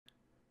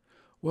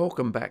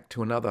Welcome back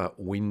to another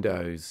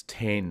Windows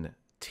 10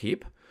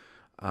 tip.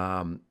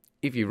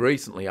 If you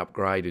recently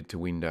upgraded to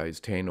Windows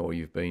 10 or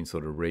you've been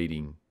sort of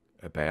reading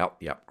about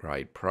the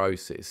upgrade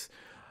process,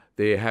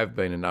 there have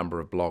been a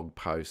number of blog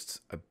posts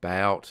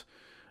about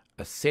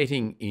a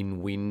setting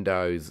in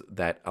Windows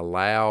that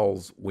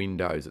allows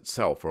Windows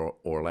itself or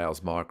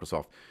allows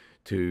Microsoft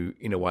to,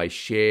 in a way,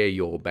 share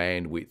your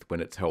bandwidth when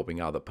it's helping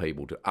other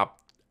people to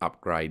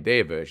upgrade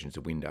their versions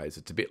of Windows.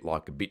 It's a bit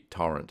like a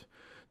BitTorrent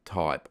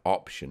type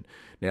option.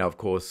 Now, of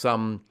course,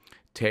 some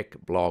tech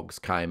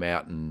blogs came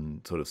out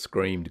and sort of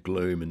screamed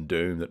gloom and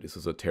doom that this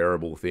was a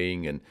terrible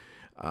thing, and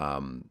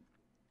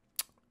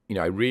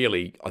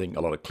really, I think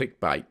a lot of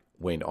clickbait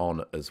went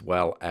on, as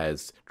well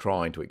as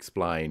trying to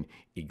explain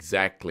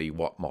exactly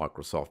what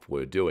Microsoft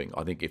were doing.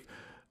 I think if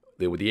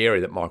there were the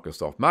area that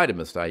Microsoft made a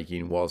mistake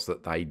in was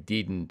that they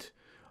didn't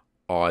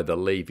either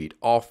leave it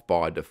off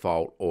by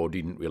default or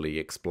didn't really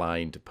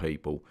explain to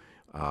people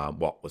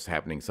what was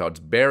happening. So it's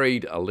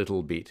buried a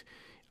little bit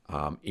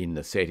in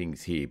the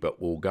settings here,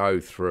 but we'll go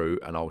through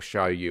and I'll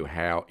show you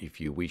how, if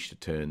you wish to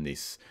turn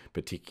this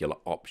particular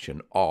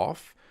option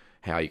off,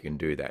 how you can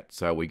do that.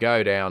 So we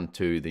go down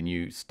to the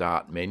new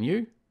Start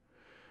menu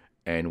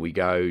and we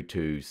go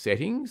to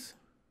Settings.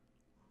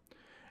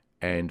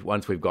 And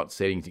once we've got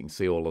settings, you can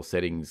see all the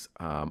settings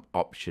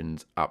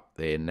options up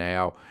there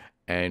now.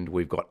 And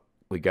we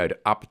go to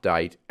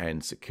Update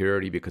and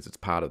Security because it's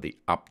part of the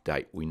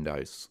Update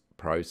Windows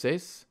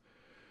process.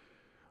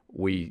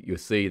 You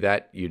see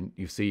that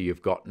you see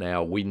you've got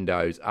now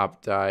Windows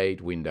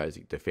Update, Windows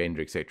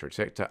Defender, etc.,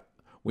 etc.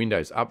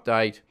 Windows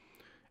Update,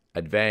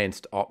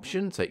 Advanced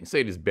Options. So you can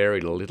see it is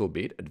buried a little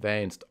bit.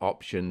 Advanced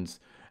Options,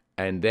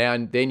 and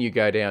then you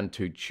go down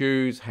to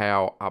Choose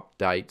How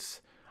Updates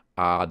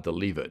are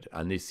delivered,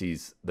 and this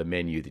is the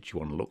menu that you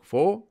want to look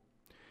for.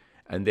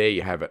 And there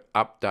you have it,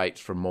 updates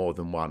from more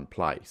than one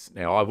place.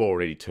 Now, I've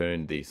already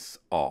turned this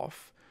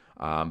off,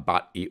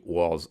 but it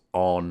was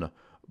on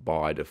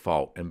by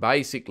default. And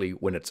basically,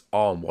 when it's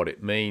on, what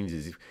it means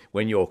is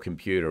when your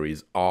computer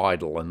is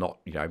idle and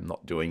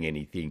not doing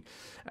anything,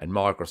 and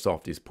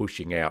Microsoft is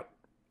pushing out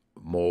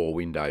more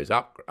Windows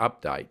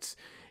updates,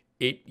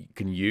 it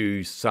can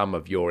use some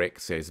of your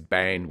excess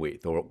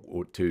bandwidth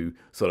or to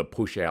sort of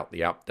push out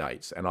the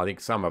updates. And I think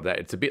some of that,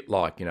 it's a bit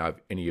like, if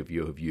any of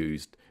you have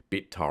used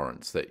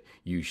BitTorrents, that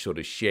you sort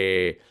of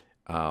share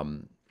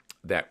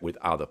that with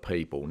other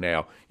people.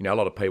 Now, a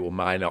lot of people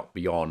may not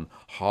be on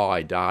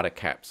high data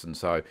caps, and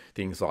so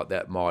things like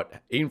that might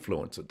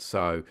influence it.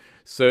 So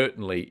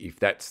certainly if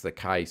that's the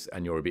case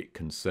and you're a bit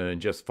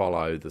concerned, just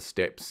follow the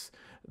steps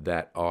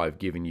that I've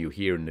given you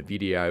here in the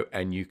video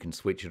and you can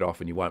switch it off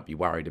and you won't be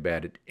worried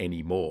about it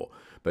anymore.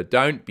 But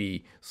don't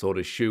be sort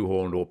of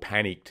shoehorned or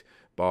panicked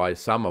by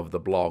some of the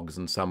blogs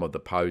and some of the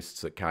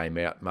posts that came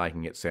out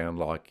making it sound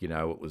like,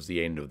 it was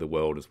the end of the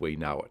world as we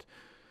know it.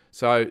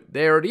 So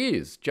there it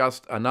is,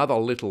 just another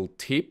little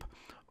tip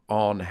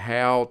on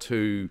how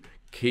to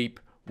keep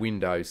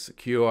Windows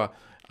secure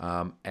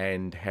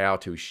and how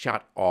to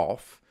shut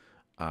off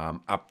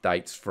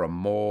updates from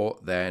more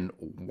than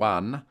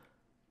one